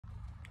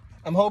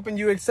I'm hoping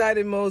you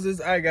excited,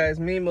 Moses. All right, guys,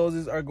 me and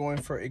Moses are going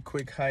for a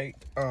quick hike.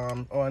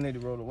 Oh, I need to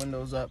roll the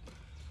windows up.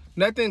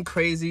 Nothing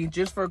crazy,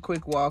 just for a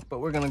quick walk, but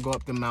we're gonna go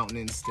up the mountain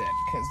instead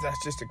because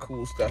that's just the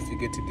cool stuff you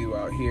get to do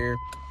out here.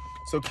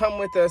 So come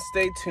with us,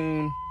 stay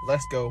tuned.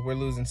 Let's go. We're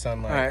losing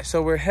sunlight. All right,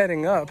 so we're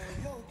heading up.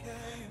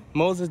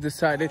 Moses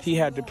decided he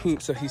had to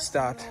poop, so he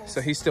stopped. So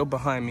he's still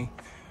behind me.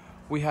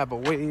 We have a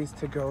ways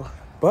to go,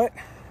 but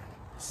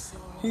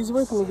he's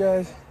with me,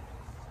 guys.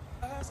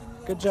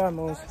 Good job,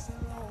 Moses.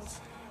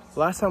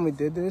 Last time we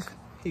did this,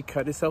 he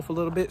cut himself a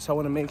little bit, so I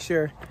want to make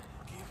sure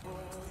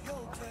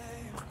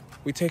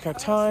we take our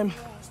time.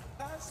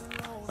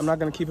 I'm not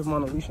gonna keep him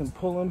on a leash and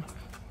pull him.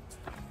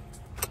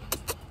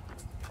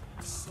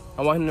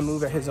 I want him to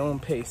move at his own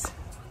pace.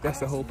 That's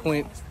the whole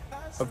point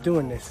of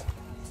doing this.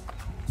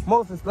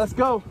 Moses, let's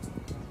go.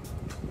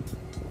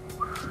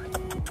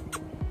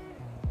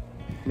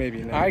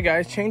 Maybe not. All right,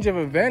 guys, change of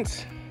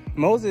events.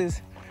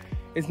 Moses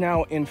is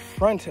now in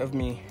front of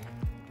me,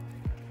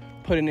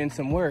 putting in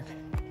some work.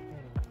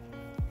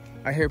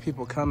 I hear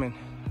people coming.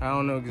 I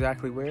don't know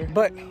exactly where,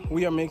 but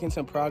we are making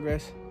some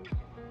progress.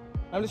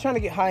 I'm just trying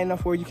to get high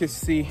enough where you can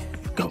see.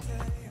 Go.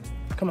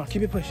 Come on,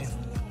 keep it pushing.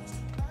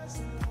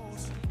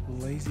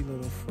 Lazy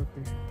little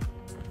fucker.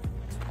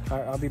 All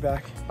right, I'll be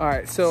back. All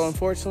right, so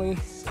unfortunately,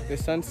 the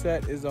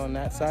sunset is on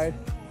that side.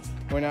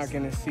 We're not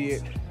gonna see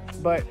it,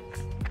 but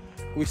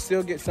we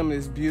still get some of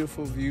this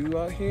beautiful view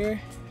out here.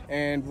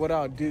 And what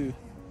I'll do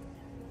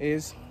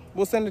is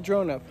we'll send the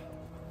drone up.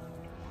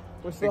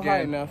 We're still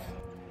high enough.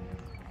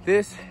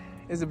 This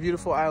is a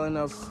beautiful island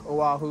of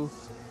Oahu,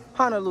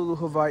 Honolulu,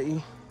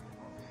 Hawaii.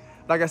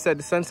 Like I said,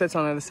 the sunset's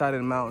on the other side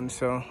of the mountain,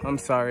 so I'm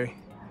sorry.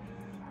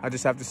 I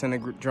just have to send a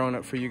drone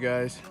up for you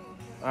guys.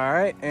 All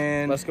right,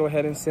 and let's go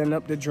ahead and send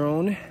up the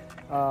drone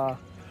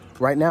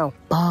right now.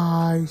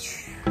 Bye.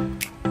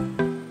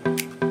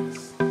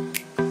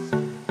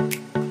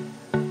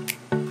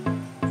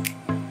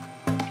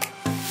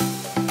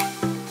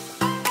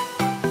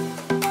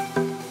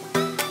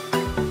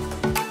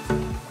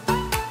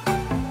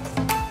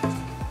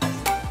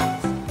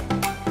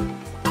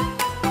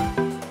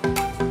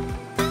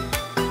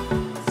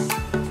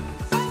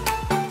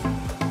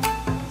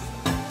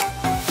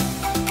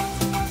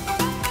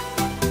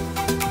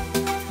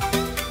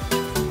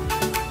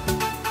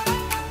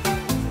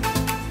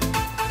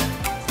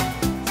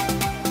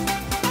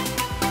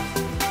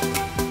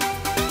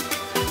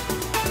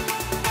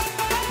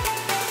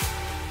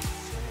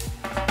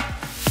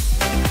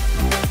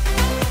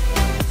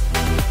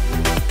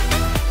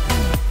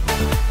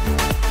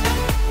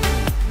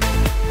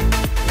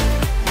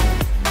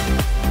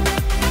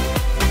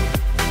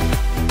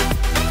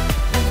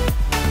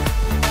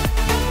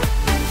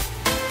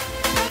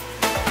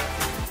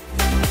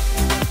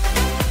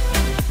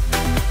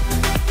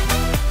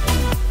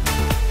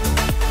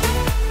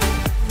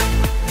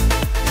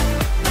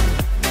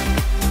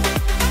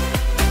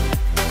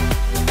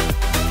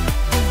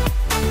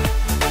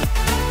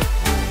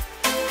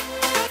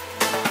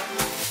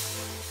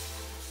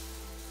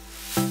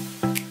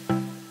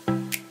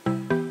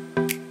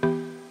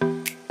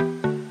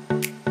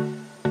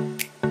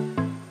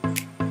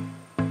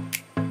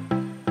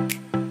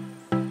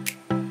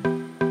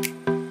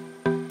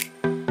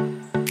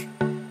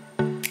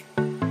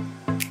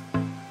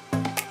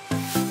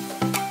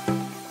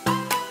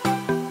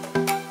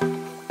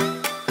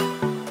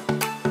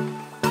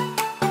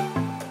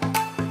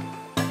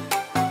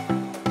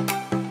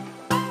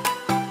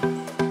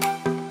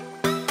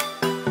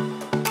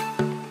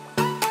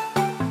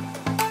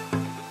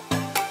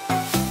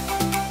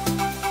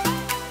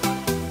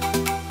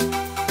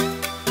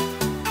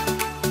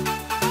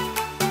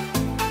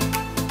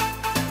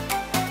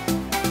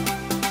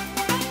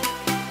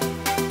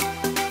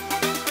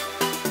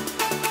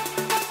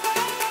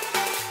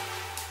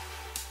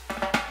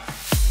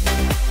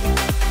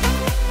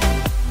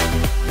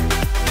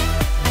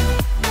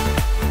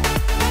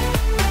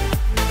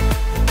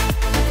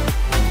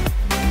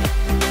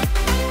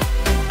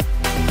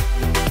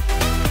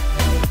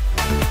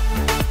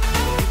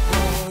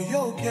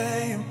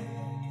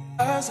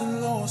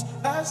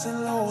 highs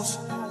and lows.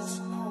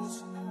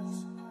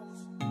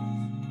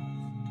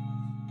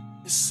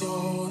 It's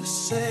all the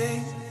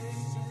same.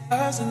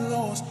 Highs and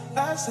lows,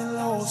 highs and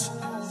lows.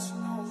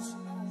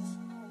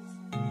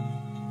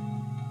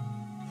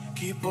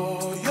 Keep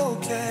all your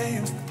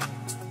game.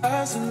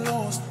 Highs and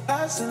lows,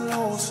 highs and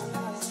lows.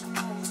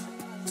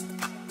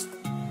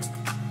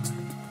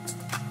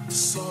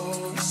 It's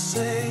all the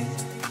same.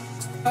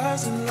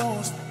 Highs and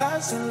lows,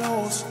 highs and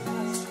lows.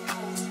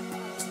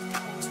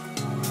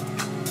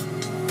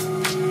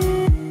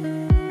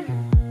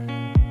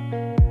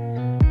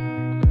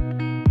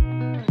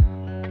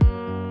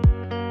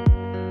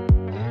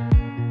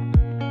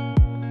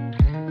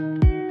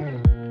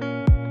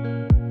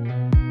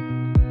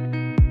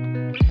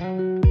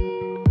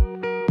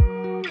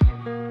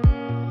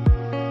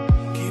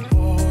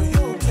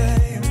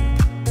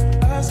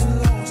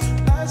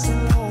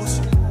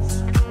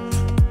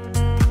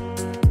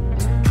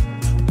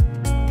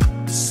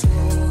 So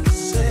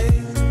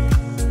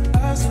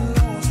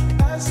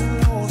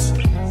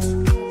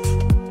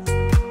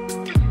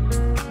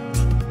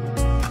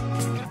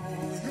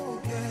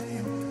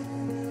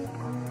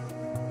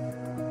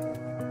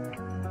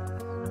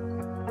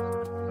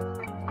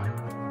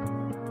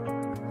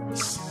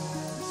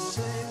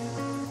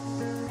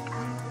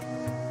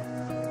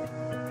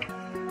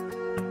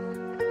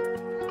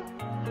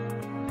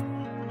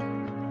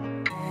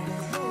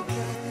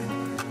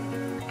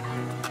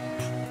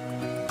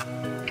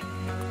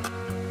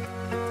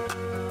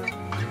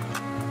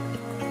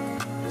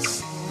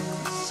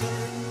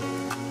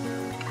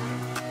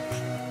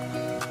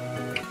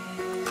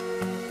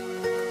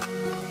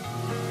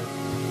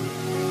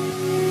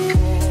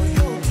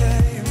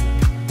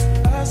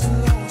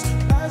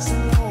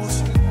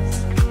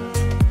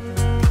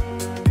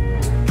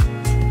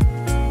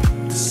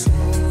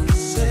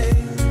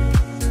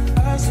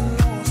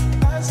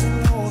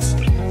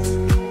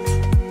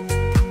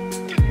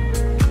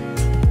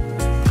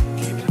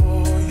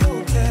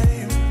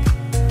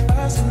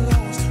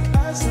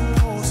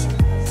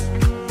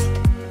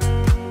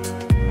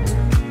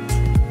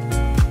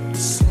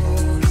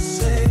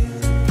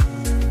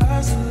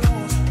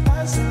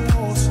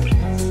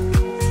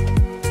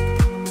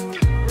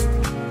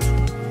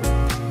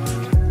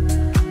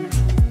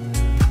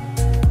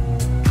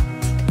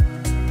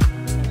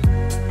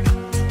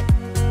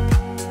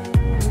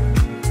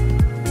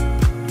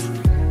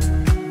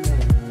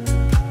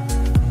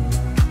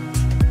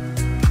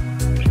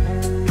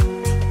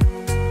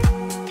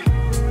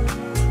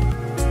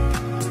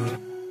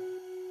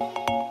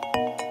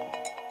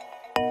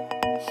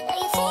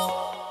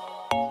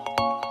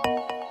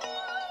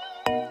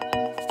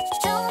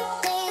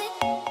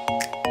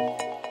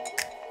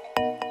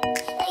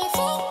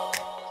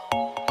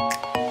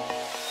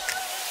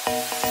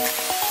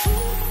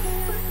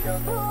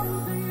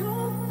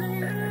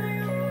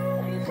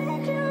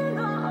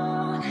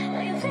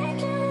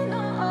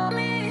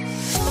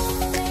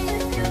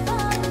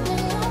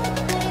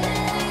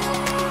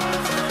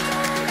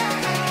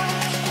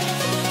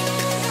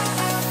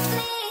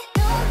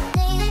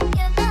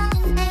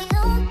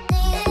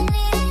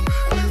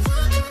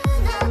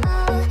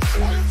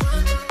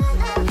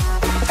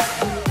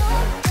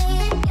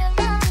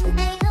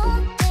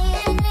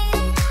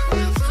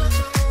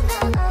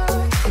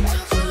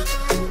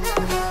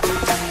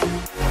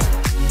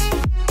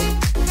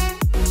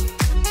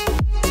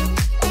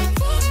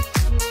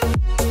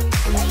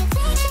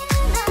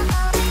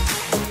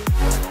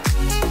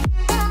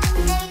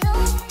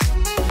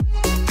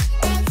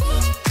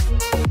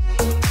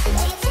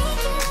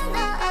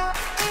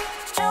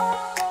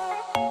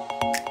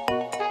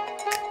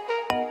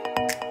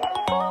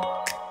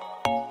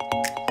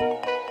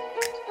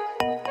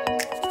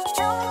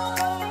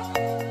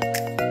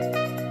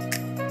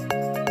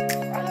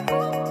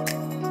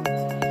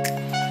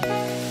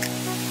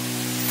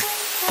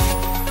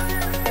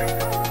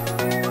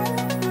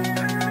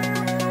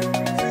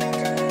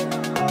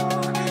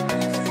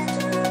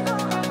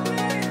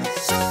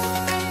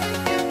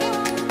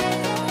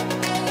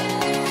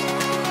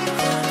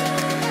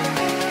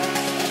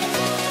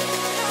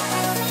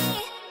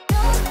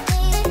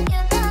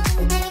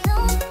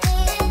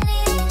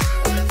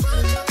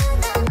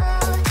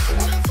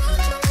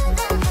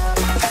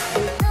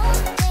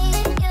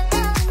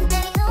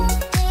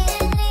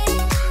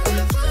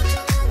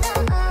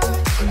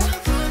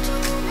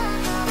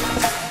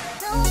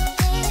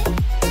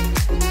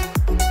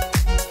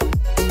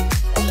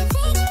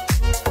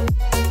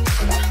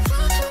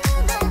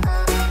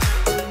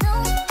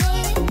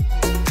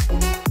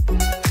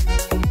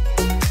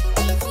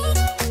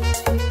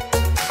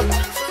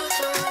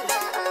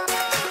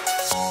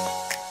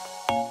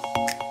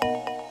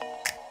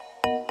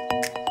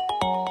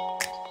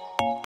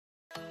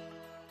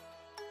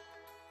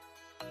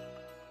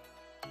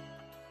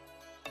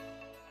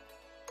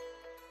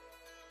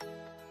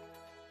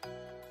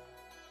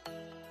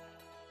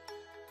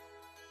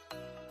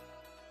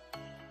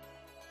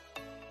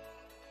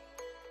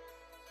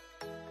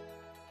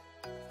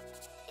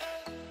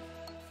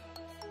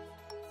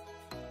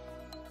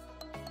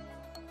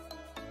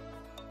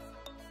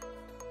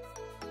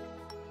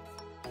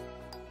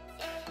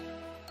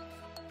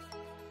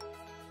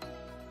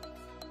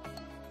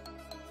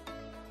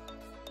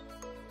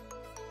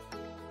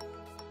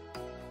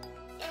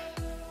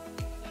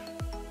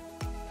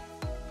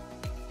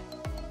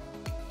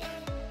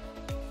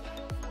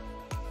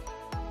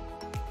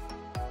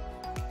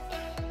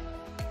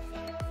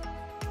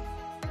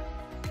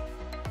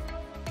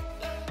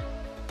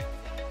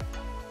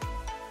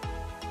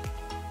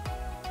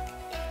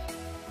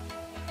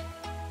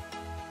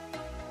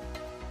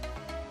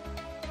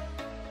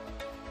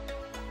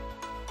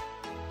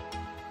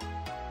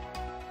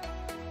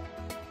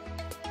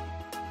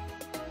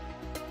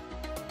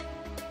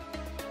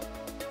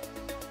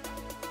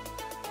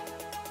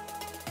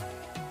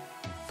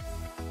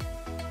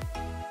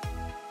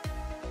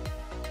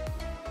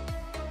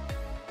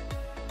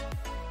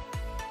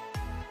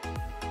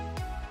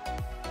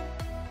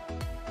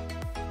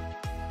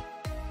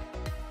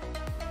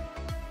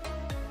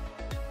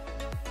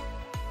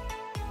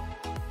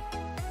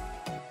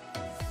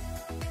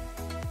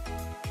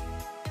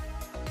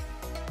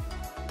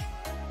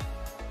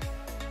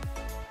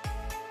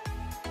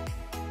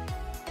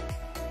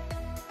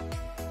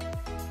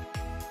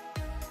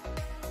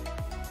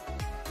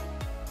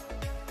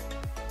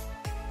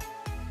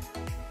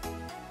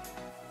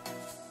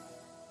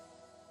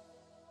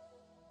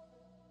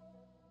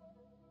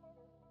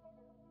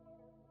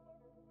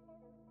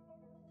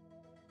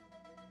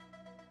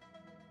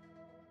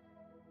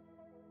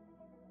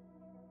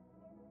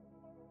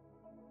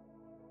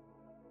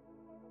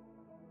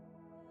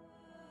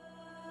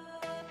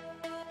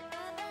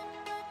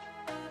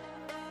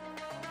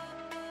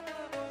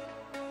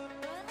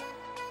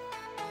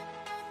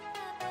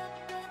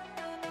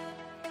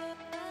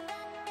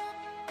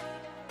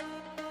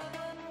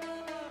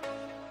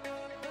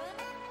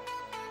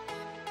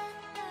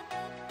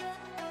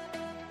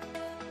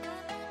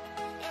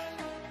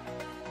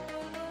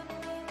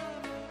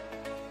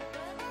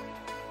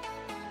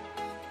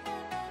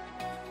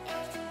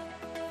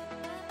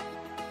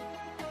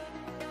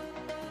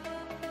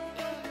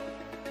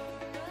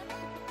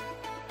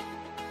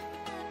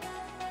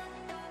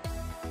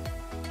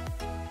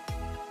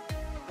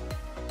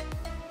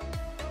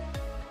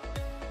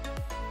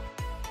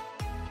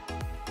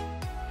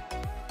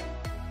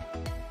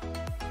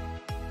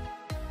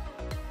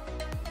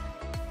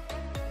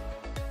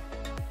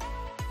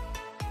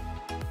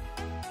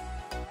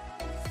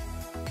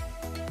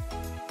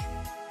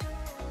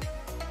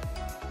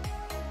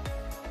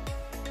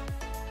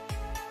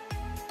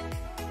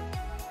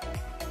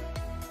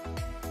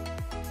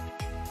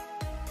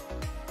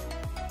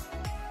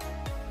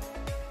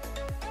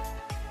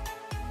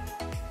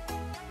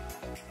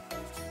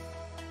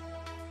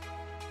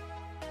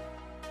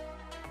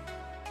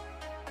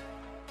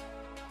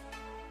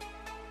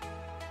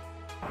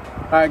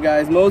right,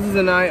 guys, Moses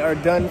and I are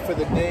done for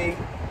the day.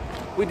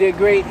 We did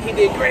great. He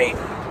did great.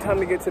 Time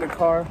to get to the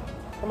car.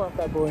 Come on,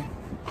 fat boy.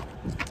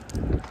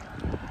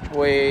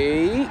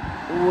 Wait.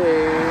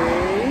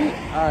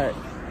 All right,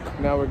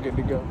 now we're good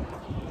to go.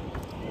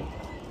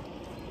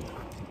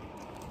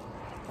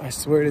 I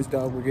swear this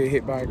dog would get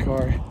hit by a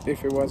car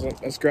if it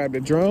wasn't. Let's grab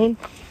the drone.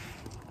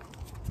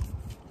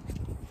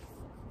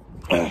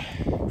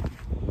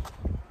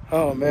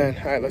 Oh man,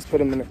 all right, let's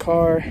put him in the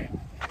car.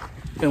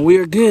 And we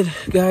are good,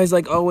 guys.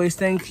 Like always,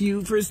 thank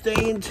you for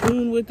staying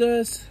tuned with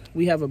us.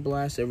 We have a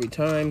blast every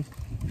time.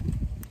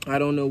 I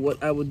don't know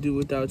what I would do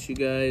without you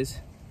guys.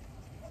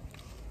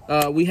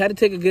 We had to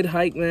take a good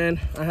hike, man.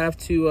 I have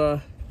to,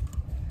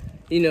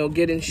 you know,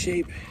 get in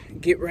shape,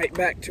 get right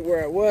back to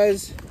where I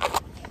was.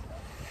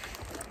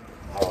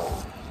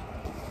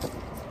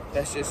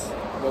 That's just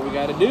what we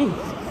gotta do.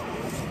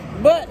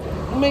 But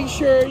make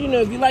sure, you know,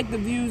 if you like the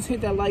views,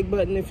 hit that like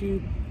button. If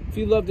you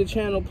love the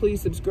channel,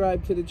 please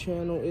subscribe to the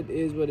channel. It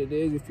is what it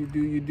is. If you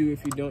do, you do.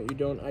 If you don't, you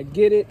don't. I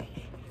get it.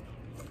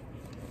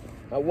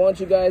 I want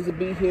you guys to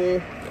be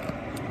here.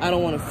 I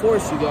don't want to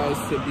force you guys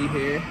to be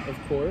here, of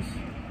course.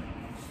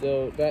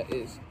 So that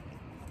is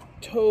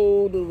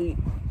totally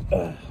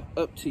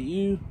up to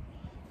you.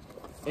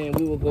 And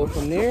we will go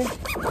from there.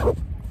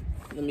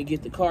 Let me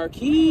get the car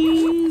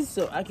keys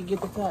so I can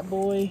get the fat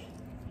boy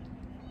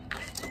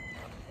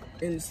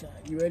inside.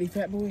 You ready,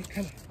 fat boy?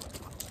 Come on.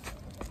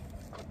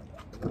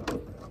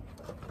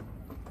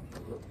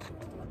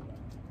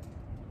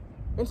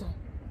 Inside.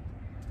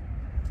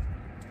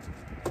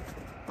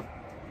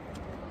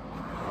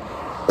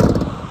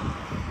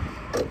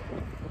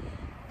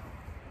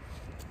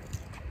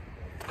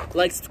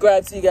 Like,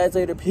 subscribe. See you guys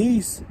later.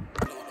 Peace.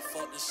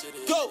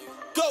 Go,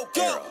 go,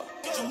 go,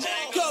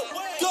 go.